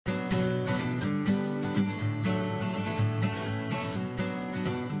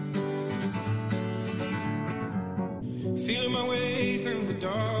Feeling my way through the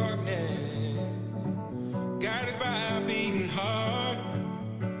darkness, guided by a beating heart.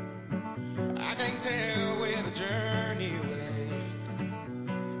 I can't tell where the journey will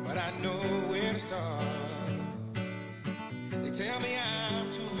end, but I know where to start. They tell me I'm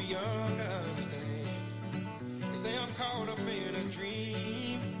too young to understand. They say I'm caught up in a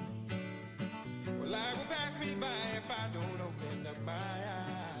dream. Well, life will pass me by if I don't open up my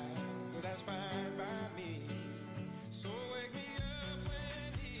eyes. So that's fine by me. So wake me up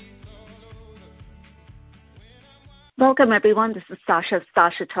when it's all over. Welcome, everyone. This is Sasha of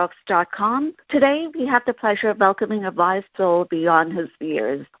SashaTalks.com. Today, we have the pleasure of welcoming a wise soul beyond his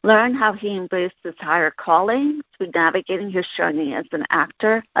years. Learn how he embraced his higher calling through navigating his journey as an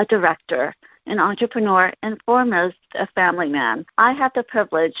actor, a director, an entrepreneur, and foremost, a family man. I have the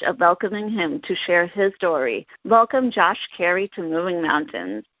privilege of welcoming him to share his story. Welcome, Josh Carey, to Moving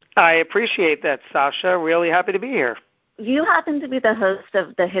Mountains. I appreciate that, Sasha. Really happy to be here. You happen to be the host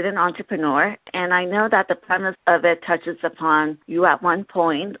of The Hidden Entrepreneur, and I know that the premise of it touches upon you at one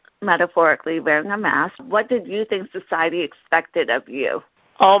point, metaphorically, wearing a mask. What did you think society expected of you?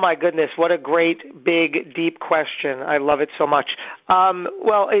 Oh, my goodness. What a great, big, deep question. I love it so much.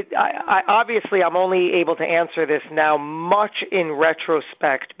 Obviously, I'm only able to answer this now much in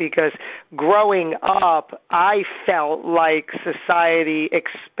retrospect because growing up, I felt like society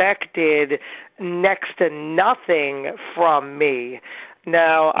expected next to nothing from me.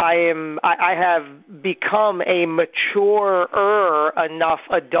 Now, I have become a maturer enough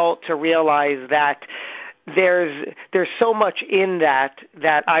adult to realize that there's so much in that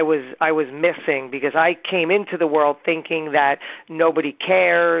I was missing, because I came into the world thinking that nobody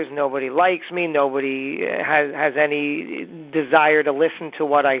cares, nobody likes me, nobody has any desire to listen to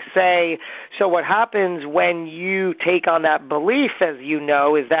what I say. So what happens when you take on that belief, as you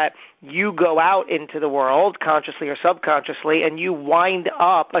know, is that you go out into the world, consciously or subconsciously, and you wind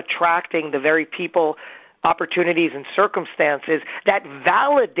up attracting the very people, opportunities, and circumstances that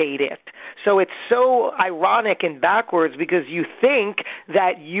validate it. So it's so ironic and backwards, because you think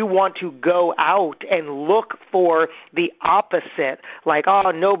that you want to go out and look for the opposite, like,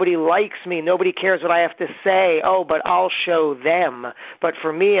 oh, nobody likes me, nobody cares what I have to say, oh, but I'll show them. But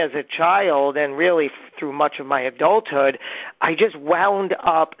for me as a child, and really through much of my adulthood, I just wound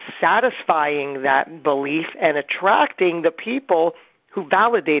up satisfying that belief and attracting the people who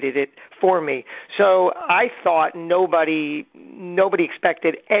validated it for me. So I thought nobody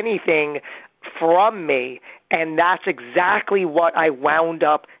expected anything from me, and that's exactly what I wound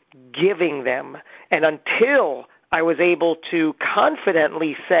up giving them. And until I was able to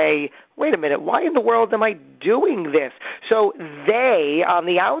confidently say, wait a minute, why in the world am I doing this? So they, on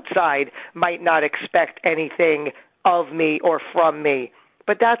the outside, might not expect anything of me or from me,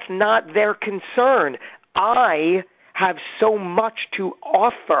 but that's not their concern. I have so much to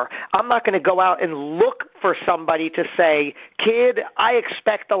offer. I'm not going to go out and look for somebody to say, kid, I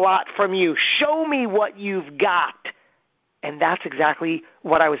expect a lot from you. Show me what you've got. And that's exactly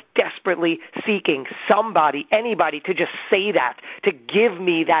what I was desperately seeking, somebody, anybody, to just say that, to give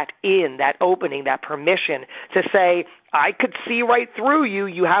me that that opening, that permission to say, I could see right through you.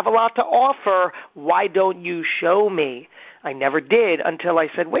 You have a lot to offer. Why don't you show me? I never did until I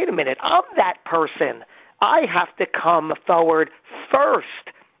said, wait a minute, I'm that person. I have to come forward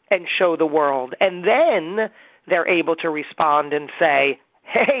first and show the world. And then they're able to respond and say,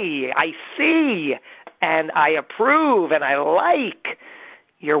 hey, I see, and I approve, and I like.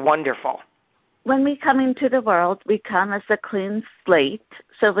 You're wonderful. When we come into the world, we come as a clean slate.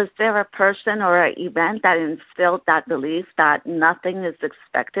 So was there a person or an event that instilled that belief that nothing is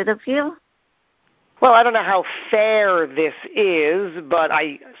expected of you? Well, I don't know how fair this is, but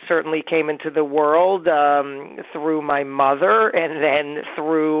I certainly came into the world through my mother, and then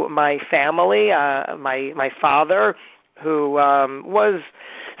through my family, my father, who was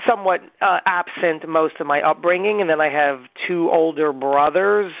somewhat absent most of my upbringing, and then I have two older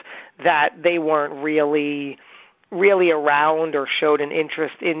brothers that they weren't really around or showed an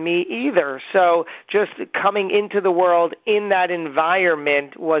interest in me either. So just coming into the world in that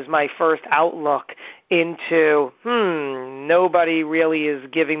environment was my first outlook into, nobody really is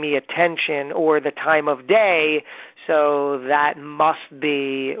giving me attention or the time of day, so that must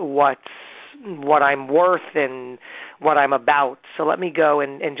be what I'm worth and what I'm about. So let me go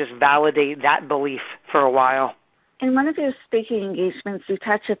and just validate that belief for a while. In one of your speaking engagements, you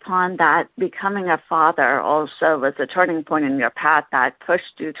touch upon that becoming a father also was a turning point in your path that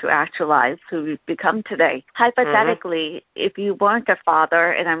pushed you to actualize who you've become today. Hypothetically, if you weren't a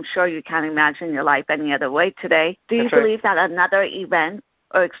father, and I'm sure you can't imagine your life any other way today, do you believe that another event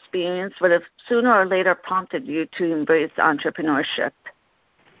or experience would have sooner or later prompted you to embrace entrepreneurship?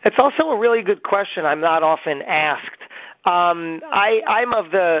 It's also a really good question I'm not often asked. I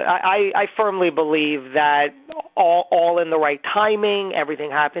firmly believe that all in the right timing, everything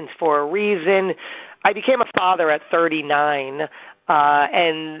happens for a reason. I became a father at 39,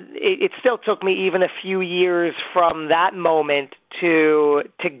 and it still took me even a few years from that moment to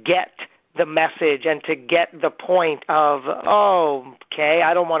get the message and to get the point of, oh, okay,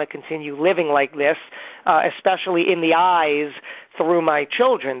 I don't want to continue living like this, especially in the eyes through my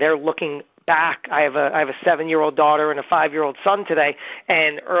children. They're looking back. I have a 7-year-old daughter and a 5-year-old son today,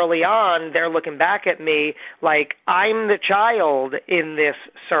 and early on they're looking back at me like I'm the child in this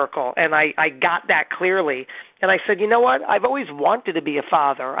circle, and I got that clearly. And I said, you know what? I've always wanted to be a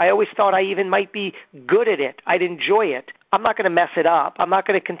father. I always thought I even might be good at it. I'd enjoy it. I'm not going to mess it up. I'm not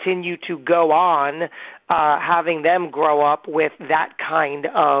going to continue to go on having them grow up with that kind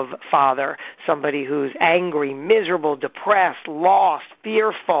of father, somebody who's angry, miserable, depressed, lost,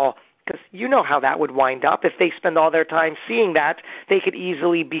 fearful, because you know how that would wind up. If they spend all their time seeing that, they could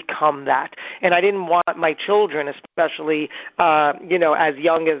easily become that. And I didn't want my children, especially, as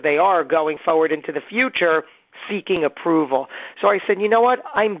young as they are, going forward into the future, seeking approval. So I said, you know what?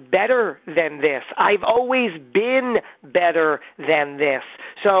 I'm better than this. I've always been better than this.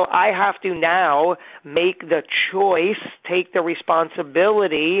 So I have to now make the choice, take the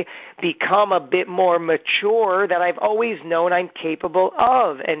responsibility, become a bit more mature that I've always known I'm capable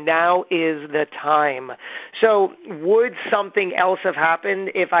of, and now is the time. So would something else have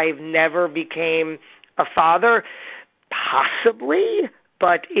happened if I've never became a father? Possibly.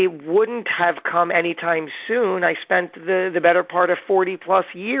 But it wouldn't have come anytime soon. I spent the better part of 40-plus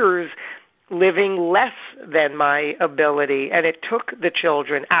years living less than my ability, and it took the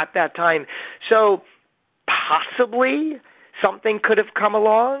children at that time. So possibly something could have come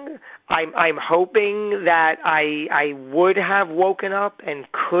along. I'm hoping that I would have woken up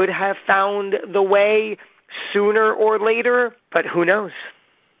and could have found the way sooner or later, but who knows?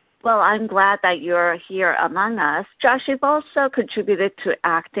 Well, I'm glad that you're here among us. Josh, you've also contributed to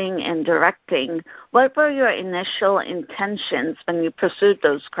acting and directing. What were your initial intentions when you pursued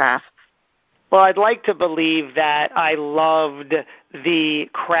those crafts? Well, I'd like to believe that I loved the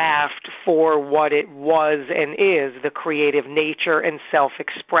craft for what it was and is, the creative nature and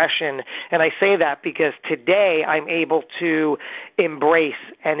self-expression. And I say that because today I'm able to embrace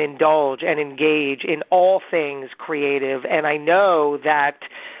and indulge and engage in all things creative. And I know that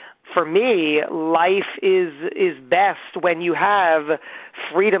for me, life is best when you have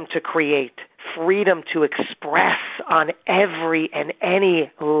freedom to create, freedom to express on every and any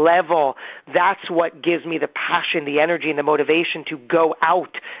level. That's what gives me the passion, the energy, and the motivation to go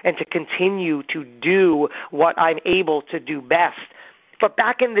out and to continue to do what I'm able to do best. But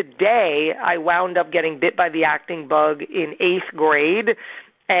back in the day, I wound up getting bit by the acting bug in 8th grade,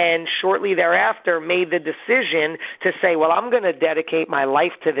 and shortly thereafter made the decision to say, well, I'm going to dedicate my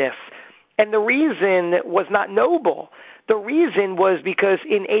life to this. And the reason was not noble. The reason was because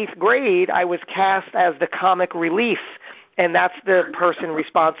in 8th grade, I was cast as the comic relief, and that's the person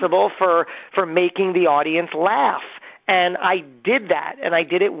responsible for making the audience laugh. And I did that, and I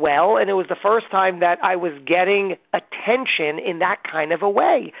did it well, and it was the first time that I was getting attention in that kind of a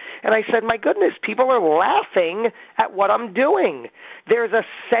way. And I said, my goodness, people are laughing at what I'm doing. There's a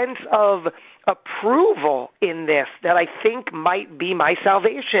sense of approval in this that I think might be my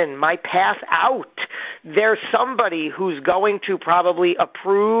salvation, my path out. There's somebody who's going to probably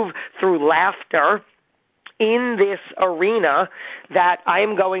approve through laughter in this arena that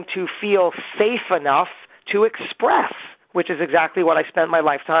I'm going to feel safe enough to express, which is exactly what I spent my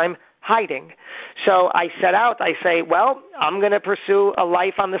lifetime hiding. So I set out, I say, well, I'm going to pursue a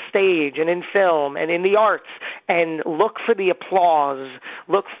life on the stage and in film and in the arts and look for the applause,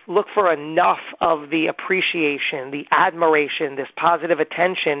 look for enough of the appreciation, the admiration, this positive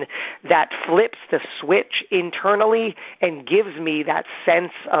attention that flips the switch internally and gives me that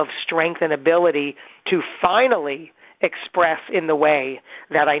sense of strength and ability to finally express in the way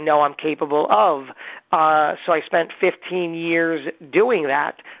that I know I'm capable of. So I spent 15 years doing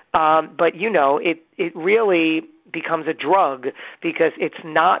that. But, it really becomes a drug because it's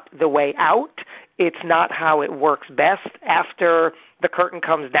not the way out. It's not how it works best after the curtain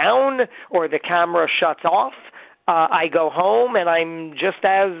comes down or the camera shuts off. I go home and I'm just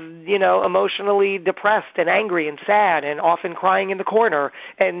as, emotionally depressed and angry and sad and often crying in the corner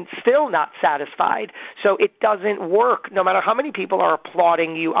and still not satisfied. So it doesn't work no matter how many people are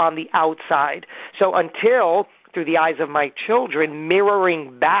applauding you on the outside. So until, through the eyes of my children,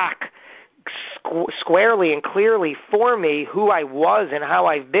 mirroring back squarely and clearly for me who I was and how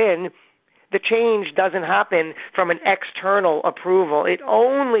I've been, the change doesn't happen from an external approval. It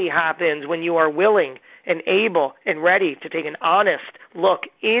only happens when you are willing and able and ready to take an honest look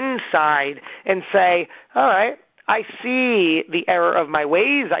inside and say, all right, I see the error of my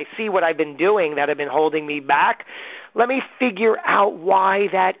ways. I see what I've been doing that have been holding me back. Let me figure out why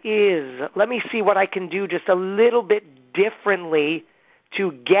that is. Let me see what I can do just a little bit differently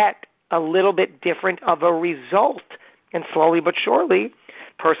to get a little bit different of a result. And slowly but surely,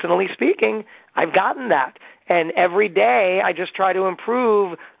 personally speaking, I've gotten that. And every day I just try to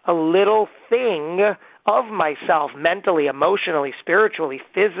improve a little thing of myself, mentally, emotionally, spiritually,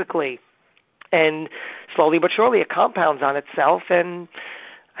 physically. And slowly but surely it compounds on itself, and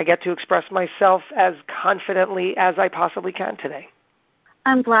I get to express myself as confidently as I possibly can today.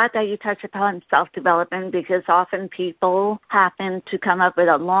 I'm glad that you touched upon self-development, because often people happen to come up with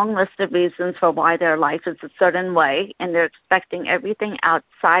a long list of reasons for why their life is a certain way, and they're expecting everything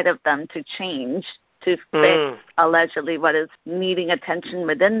outside of them to change to fix allegedly what is needing attention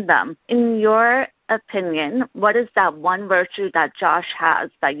within them. In your opinion, what is that one virtue that Josh has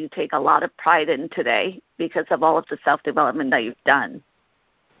that you take a lot of pride in today because of all of the self-development that you've done?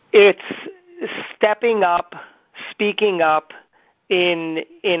 It's stepping up, speaking up in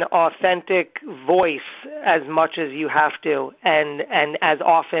authentic voice as much as you have to and as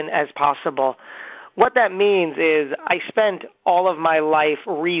often as possible. What that means is I spent all of my life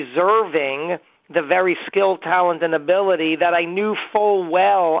reserving the very skill, talent, and ability that I knew full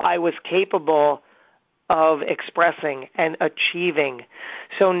well I was capable of expressing and achieving.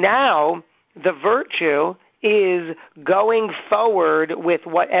 So now the virtue is going forward with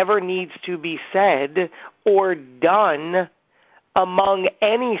whatever needs to be said or done among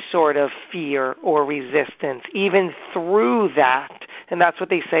any sort of fear or resistance, even through that. And that's what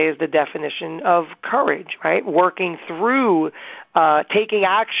they say is the definition of courage, right? Working through, taking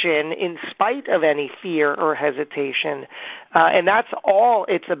action in spite of any fear or hesitation. And that's all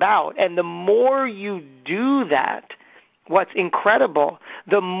it's about. And the more you do that, what's incredible,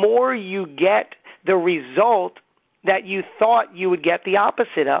 the more you get the result that you thought you would get the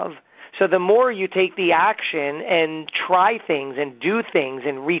opposite of. So the more you take the action and try things and do things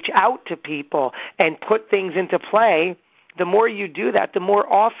and reach out to people and put things into play, the more you do that, the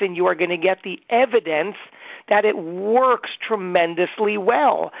more often you are going to get the evidence that it works tremendously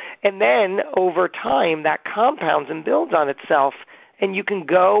well. And then over time, that compounds and builds on itself, and you can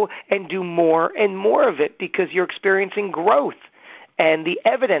go and do more and more of it because you're experiencing growth and the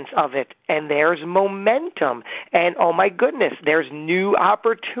evidence of it, and there's momentum, and oh my goodness, there's new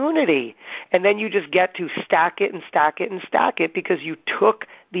opportunity. And then you just get to stack it and stack it and stack it because you took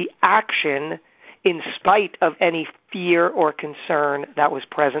the action in spite of any fear or concern that was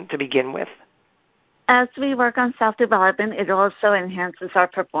present to begin with. As we work on self-development, it also enhances our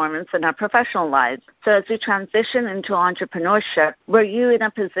performance in our professional lives. So as you transition into entrepreneurship, were you in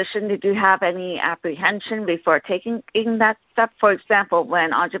a position, did you have any apprehension before taking that step? For example,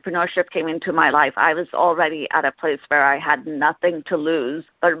 when entrepreneurship came into my life, I was already at a place where I had nothing to lose,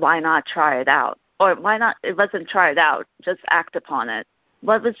 but why not try it out? Or why not, it wasn't try it out, just act upon it.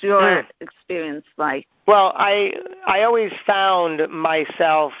 What was your experience like? Well, I always found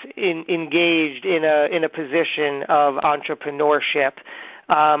myself engaged in a position of entrepreneurship.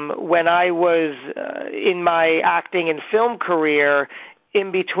 When I was in my acting and film career,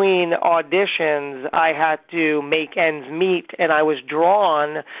 in between auditions, I had to make ends meet, and I was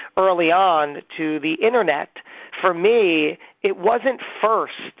drawn early on to the Internet. For me, it wasn't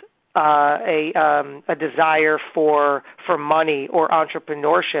first a desire for money or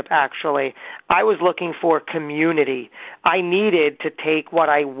entrepreneurship, actually. I was looking for community. I needed to take what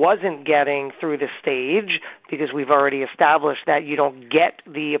I wasn't getting through the stage, because we've already established that you don't get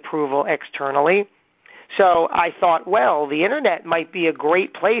the approval externally. So I thought, well, the Internet might be a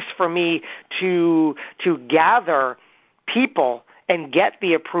great place for me to gather people and get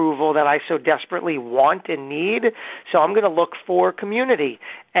the approval that I so desperately want and need. So I'm going to look for community.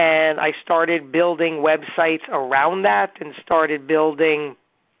 And I started building websites around that and started building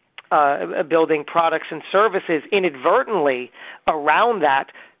products and services inadvertently around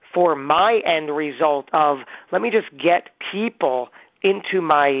that for my end result of, let me just get people into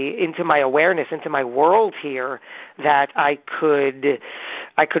my awareness, into my world here that I could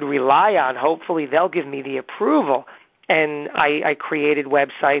rely on. Hopefully they'll give me the approval. And I created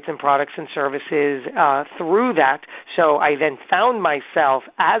websites and products and services through that. So I then found myself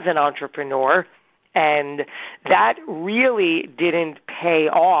as an entrepreneur, and that really didn't pay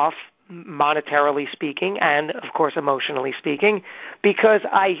off monetarily speaking and, of course, emotionally speaking, because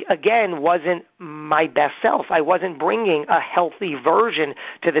I, again, wasn't my best self. I wasn't bringing a healthy version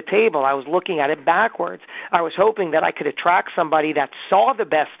to the table. I was looking at it backwards. I was hoping that I could attract somebody that saw the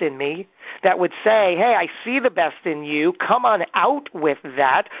best in me, that would say, hey, I see the best in you. Come on out with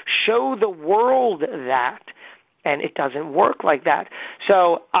that. Show the world that. And it doesn't work like that.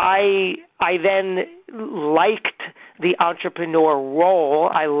 So I then liked the entrepreneur role.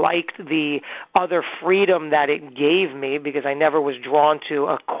 I liked the other freedom that it gave me because I never was drawn to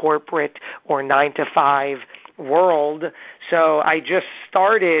a corporate or 9-to-5 world. So I just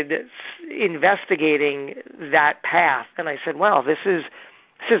started investigating that path. And I said, well, this is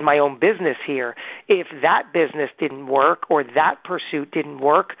my own business here. If that business didn't work or that pursuit didn't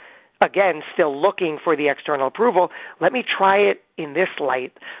work, again, still looking for the external approval, let me try it in this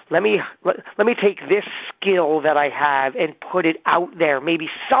light. Let me take this skill that I have and put it out there. Maybe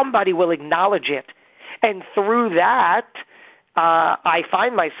somebody will acknowledge it. And through that, I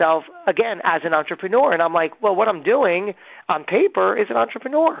find myself, again, as an entrepreneur. And I'm like, well, what I'm doing on paper is an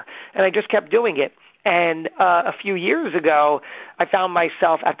entrepreneur. And I just kept doing it. And a few years ago, I found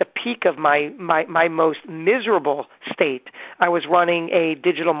myself at the peak of my most miserable state. I was running a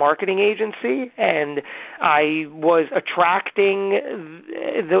digital marketing agency, and I was attracting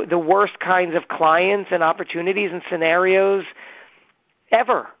the worst kinds of clients and opportunities and scenarios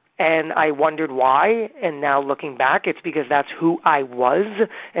ever. And I wondered why, and now looking back, it's because that's who I was,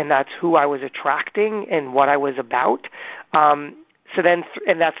 and that's who I was attracting and what I was about. So then,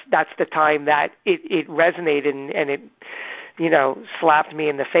 and that's the time that it resonated and it, slapped me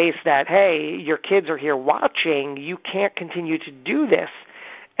in the face that, hey, your kids are here watching. You can't continue to do this.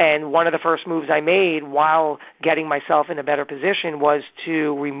 And one of the first moves I made while getting myself in a better position was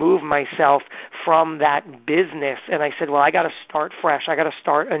to remove myself from that business. And I said, well, I got to start fresh. I got to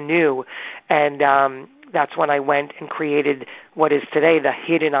start anew. And that's when I went and created what is today the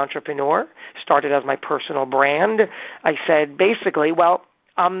Hidden Entrepreneur. Started as my personal brand. I said, basically, well,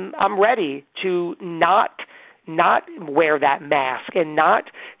 I'm ready to not wear that mask and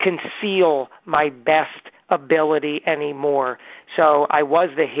not conceal my best ability anymore. So I was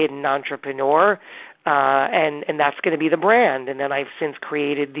the Hidden Entrepreneur, and that's going to be the brand. And then I've since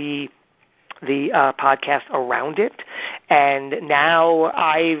created the podcast around it, and now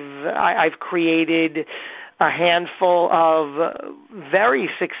I've created a handful of very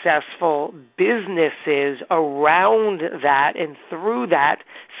successful businesses around that and through that,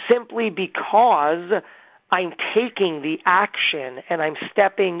 simply because I'm taking the action and I'm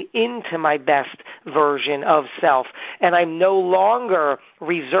stepping into my best version of self, and I'm no longer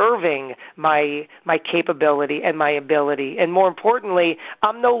reserving my capability and my ability. And more importantly,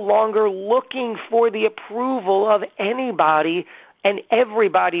 I'm no longer looking for the approval of anybody and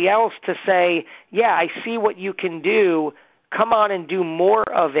everybody else to say, yeah, I see what you can do. Come on and do more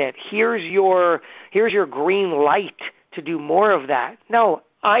of it. Here's your green light to do more of that. No,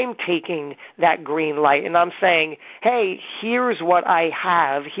 I'm taking that green light and I'm saying, hey, here's what I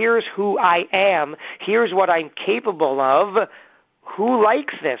have. Here's who I am. Here's what I'm capable of. Who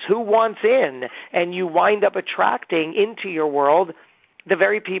likes this? Who wants in? And you wind up attracting into your world the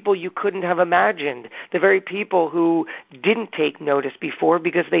very people you couldn't have imagined, the very people who didn't take notice before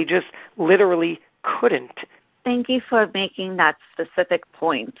because they just literally couldn't. Thank you for making that specific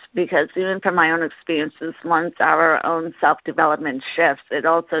point, because even from my own experiences, once our own self-development shifts, it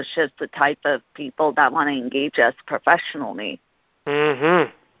also shifts the type of people that want to engage us professionally.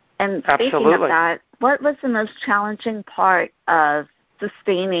 Mm-hmm. And speaking of that, what was the most challenging part of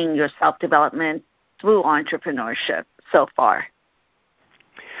sustaining your self-development through entrepreneurship so far?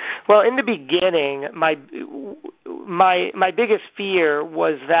 Well, in the beginning, my biggest fear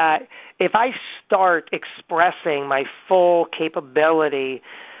was that if I start expressing my full capability,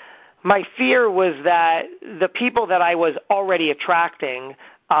 my fear was that the people that I was already attracting,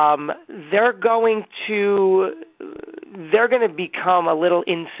 they're going to become a little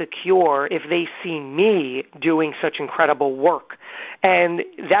insecure if they see me doing such incredible work. And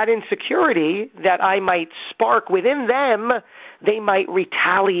that insecurity that I might spark within them, they might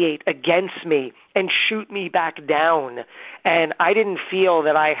retaliate against me and shoot me back down. And I didn't feel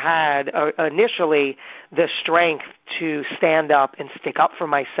that I had initially the strength to stand up and stick up for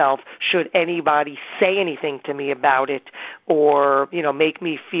myself should anybody say anything to me about it or, make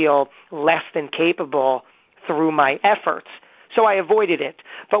me feel less than capable through my efforts. So I avoided it.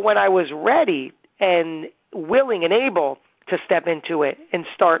 But when I was ready and willing and able to step into it and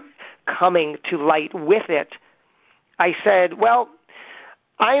start coming to light with it, I said, well,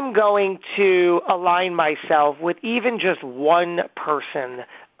 I'm going to align myself with even just one person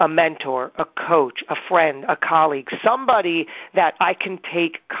a mentor, a coach, a friend, a colleague, somebody that I can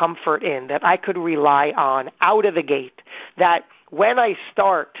take comfort in, that I could rely on out of the gate, that when I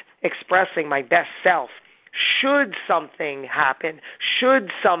start expressing my best self, should something happen, should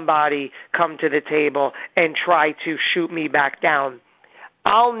somebody come to the table and try to shoot me back down,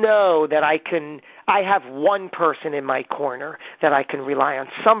 I'll know that I have one person in my corner that I can rely on,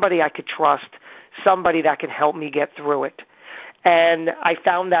 somebody I could trust, somebody that can help me get through it. And I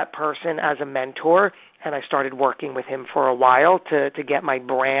found that person as a mentor, and I started working with him for a while to get my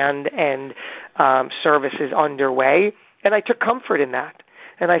brand and services underway. And I took comfort in that.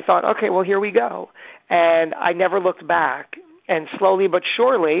 And I thought, okay, well, here we go. And I never looked back. And slowly but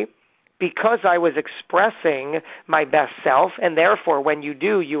surely, because I was expressing my best self, and therefore when you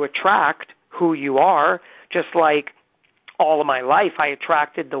do, you attract who you are, just like all of my life I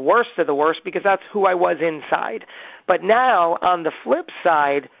attracted the worst of the worst because that's who I was inside. But now, on the flip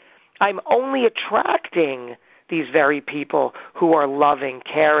side, I'm only attracting these very people who are loving,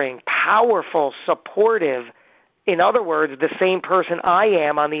 caring, powerful, supportive. In other words, the same person I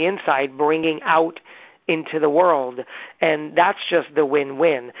am on the inside bringing out into the world, and that's just the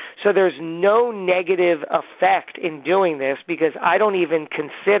win-win. So there's no negative effect in doing this because I don't even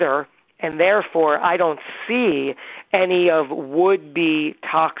consider, and therefore I don't see any of would-be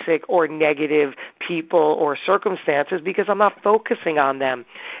toxic or negative people or circumstances because I'm not focusing on them.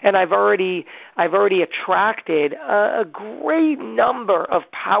 And I've already attracted a great number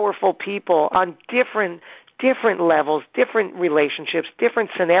of powerful people on different levels, different relationships, different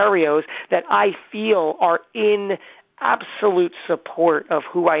scenarios that I feel are in absolute support of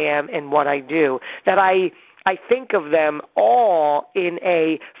who I am and what I do, that I think of them all in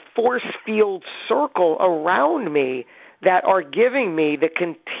a force field circle around me that are giving me the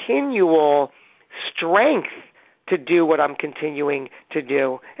continual strength to do what I'm continuing to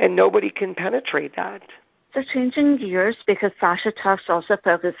do, and nobody can penetrate that. So changing gears, because Sasha Talks also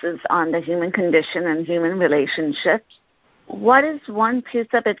focuses on the human condition and human relationships, what is one piece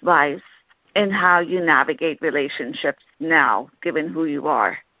of advice in how you navigate relationships now, given who you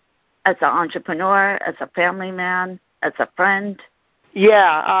are, as an entrepreneur, as a family man, as a friend?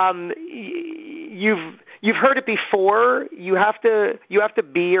 Yeah, you've heard it before. You have to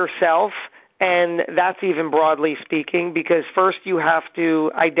be yourself. And that's even broadly speaking, because first you have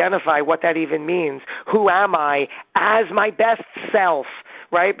to identify what that even means. Who am I as my best self,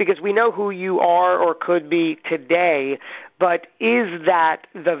 right? Because we know who you are or could be today, but is that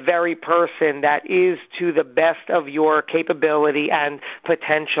the very person that is to the best of your capability and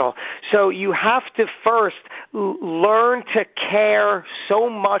potential? So you have to first learn to care so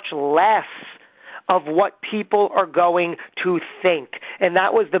much less of what people are going to think. And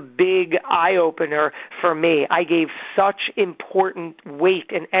that was the big eye-opener for me. I gave such important weight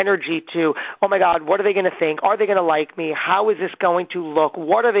and energy to, oh my God, what are they going to think? Are they going to like me? How is this going to look?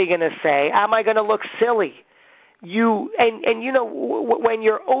 What are they going to say? Am I going to look silly? And you know, when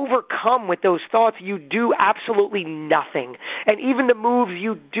you're overcome with those thoughts, you do absolutely nothing. And even the moves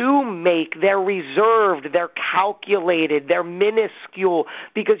you do make, they're reserved, they're calculated, they're minuscule,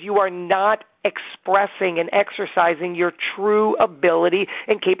 because you are not expressing and exercising your true ability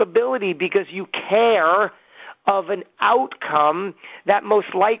and capability, because you care of an outcome that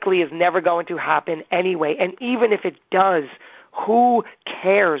most likely is never going to happen anyway. And even if it does, who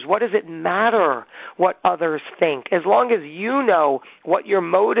cares? What does it matter what others think? As long as you know what your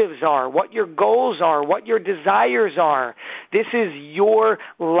motives are, what your goals are, what your desires are. This is your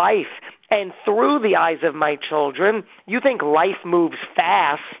life. And through the eyes of my children, you think life moves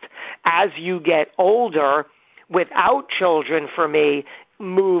fast as you get older. Without children, for me,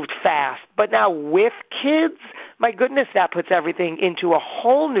 moved fast. But now with kids, my goodness, that puts everything into a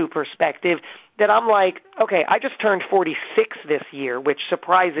whole new perspective that I'm like, okay, I just turned 46 this year, which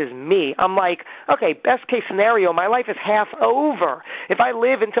surprises me. I'm like, okay, best case scenario, my life is half over. If I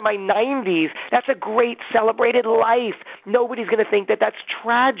live into my 90s, that's a great celebrated life. Nobody's going to think that that's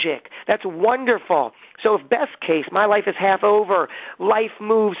tragic. That's wonderful. So if best case, my life is half over, life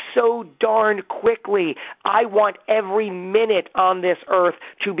moves so darn quickly. I want every minute on this earth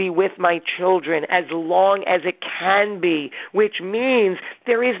to be with my children as long as it can be, which means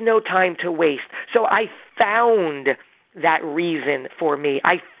there is no time to waste. So I found that reason for me.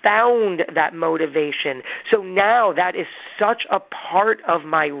 I found that motivation. So now that is such a part of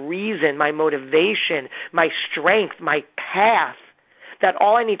my reason, my motivation, my strength, my path, that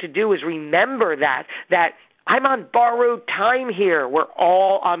all I need to do is remember that I'm on borrowed time here. We're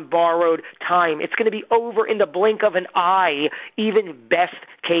all on borrowed time. It's going to be over in the blink of an eye, even best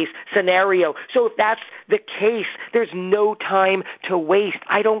case scenario. So if that's the case, there's no time to waste.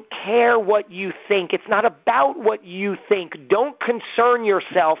 I don't care what you think. It's not about what you think. Don't concern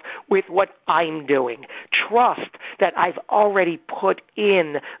yourself with what I'm doing. Trust that I've already put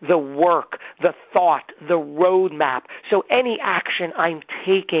in the work, the thought, the roadmap. So any action I'm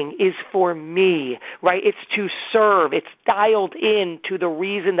taking is for me, right? It's to serve. It's dialed in to the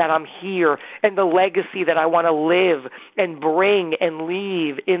reason that I'm here and the legacy that I want to live and bring and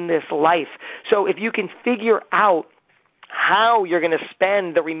leave in this life. So if you can figure out how you're going to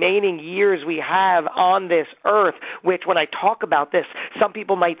spend the remaining years we have on this earth, which when I talk about this, some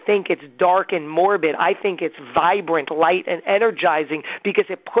people might think it's dark and morbid. I think it's vibrant, light, and energizing because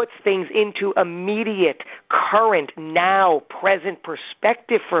it puts things into immediate, current, now, present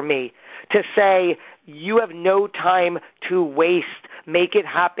perspective for me to say, you have no time to waste. Make it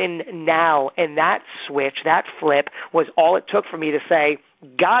happen now. And that switch, that flip, was all it took for me to say,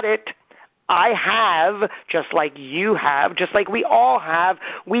 got it. I have, just like you have, just like we all have,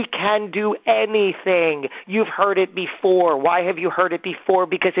 we can do anything. You've heard it before. Why have you heard it before?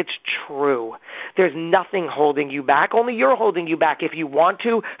 Because it's true. There's nothing holding you back. Only you're holding you back. If you want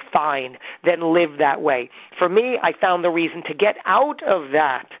to, fine, then live that way. For me, I found the reason to get out of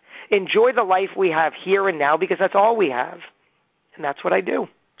that. Enjoy the life we have here and now because that's all we have. And that's what I do.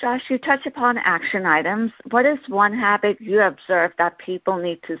 Josh, you touch upon action items. What is one habit you observe that people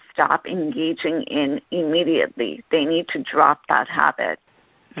need to stop engaging in immediately? They need to drop that habit.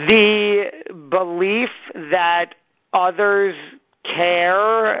 The belief that others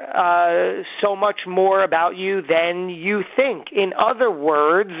care so much more about you than you think. In other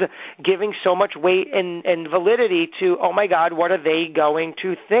words, giving so much weight and validity to, oh my God, what are they going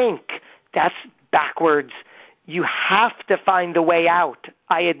to think? That's backwards. You have to find the way out.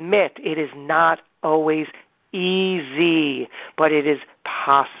 I admit it is not always easy, but it is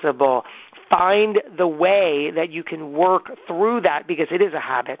possible. Find the way that you can work through that because it is a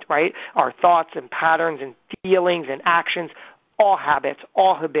habit, right? Our thoughts and patterns and feelings and actions, all habits,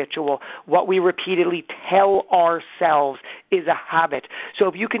 all habitual. What we repeatedly tell ourselves is a habit. So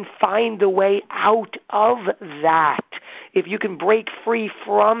if you can find the way out of that, if you can break free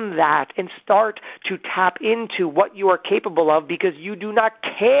from that and start to tap into what you are capable of because you do not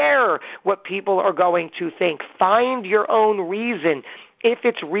care what people are going to think, find your own reason. If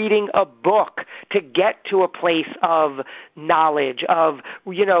it's reading a book to get to a place of knowledge, of,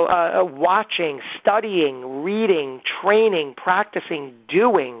 watching, studying, reading, training, practicing,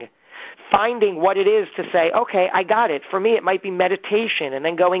 doing, finding what it is to say, okay, I got it. For me, it might be meditation and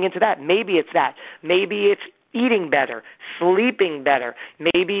then going into that. Maybe it's that. Maybe it's eating better, sleeping better.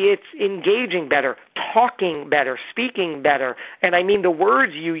 Maybe it's engaging better, talking better, speaking better. And I mean the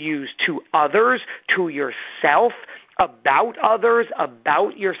words you use to others, to yourself, about others,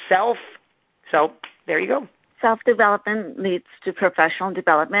 about yourself. So there you go. Self-development leads to professional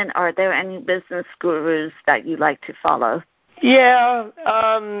development. Are there any business gurus that you like to follow? Yeah.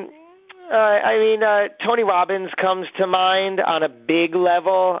 Tony Robbins comes to mind on a big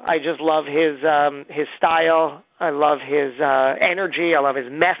level. I just love his style. I love his energy. I love his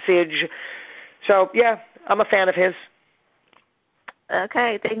message. So, yeah, I'm a fan of his.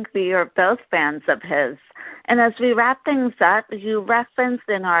 Okay, I think we are both fans of his. And as we wrap things up, you referenced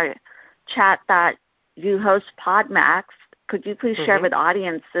in our chat that you host PodMAX. Could you please share with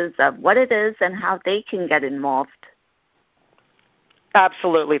audiences of what it is and how they can get involved?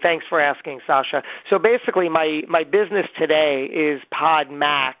 Absolutely. Thanks for asking, Sasha. So basically my business today is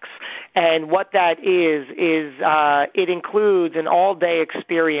PodMAX, and what that is it includes an all-day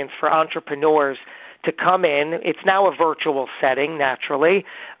experience for entrepreneurs to come in. It's now a virtual setting, naturally.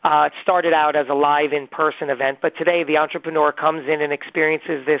 It started out as a live in-person event, but today the entrepreneur comes in and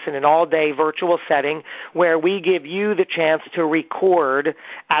experiences this in an all-day virtual setting where we give you the chance to record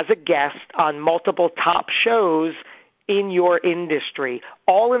as a guest on multiple top shows in your industry,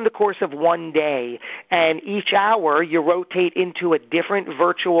 all in the course of one day. And each hour you rotate into a different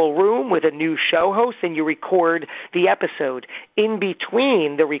virtual room with a new show host and you record the episode. In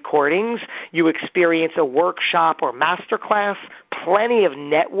between the recordings, you experience a workshop or masterclass, plenty of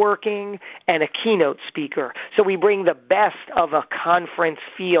networking, and a keynote speaker. So we bring the best of a conference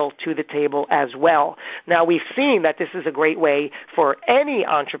feel to the table as well. Now, we've seen that this is a great way for any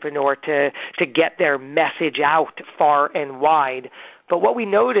entrepreneur to get their message out far and wide. But what we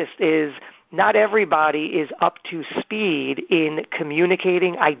noticed is not everybody is up to speed in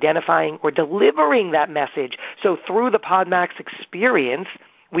communicating, identifying, or delivering that message. So through the PodMAX experience,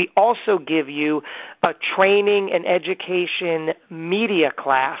 we also give you a training and education media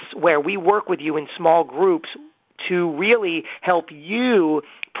class where we work with you in small groups to really help you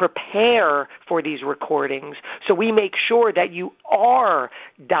prepare for these recordings. So we make sure that you are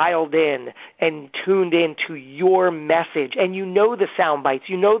dialed in and tuned in to your message, and you know the sound bites,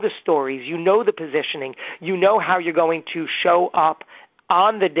 you know the stories, you know the positioning, you know how you're going to show up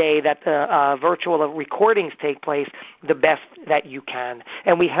on the day that the virtual recordings take place the best that you can.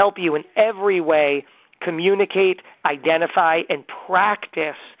 And we help you in every way communicate, identify, and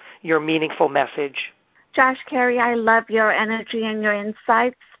practice your meaningful message. Josh, Carey, I love your energy and your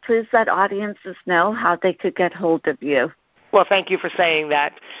insights. Please let audiences know how they could get hold of you. Well, thank you for saying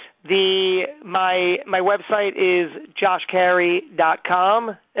that. My website is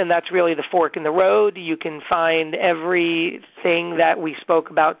joshcarey.com, and that's really the fork in the road. You can find everything that we spoke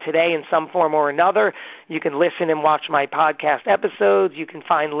about today in some form or another. You can listen and watch my podcast episodes. You can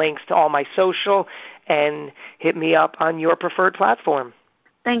find links to all my social, and hit me up on your preferred platform.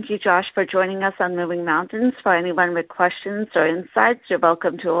 Thank you, Josh, for joining us on Moving Mountains. For anyone with questions or insights, you're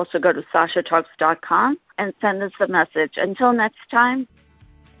welcome to also go to sashatalks.com and send us a message. Until next time.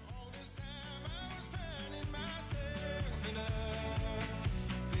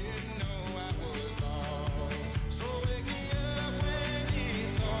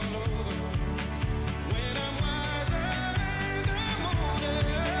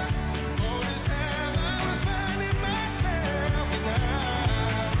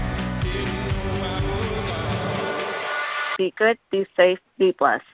 Be good, be safe, be blessed.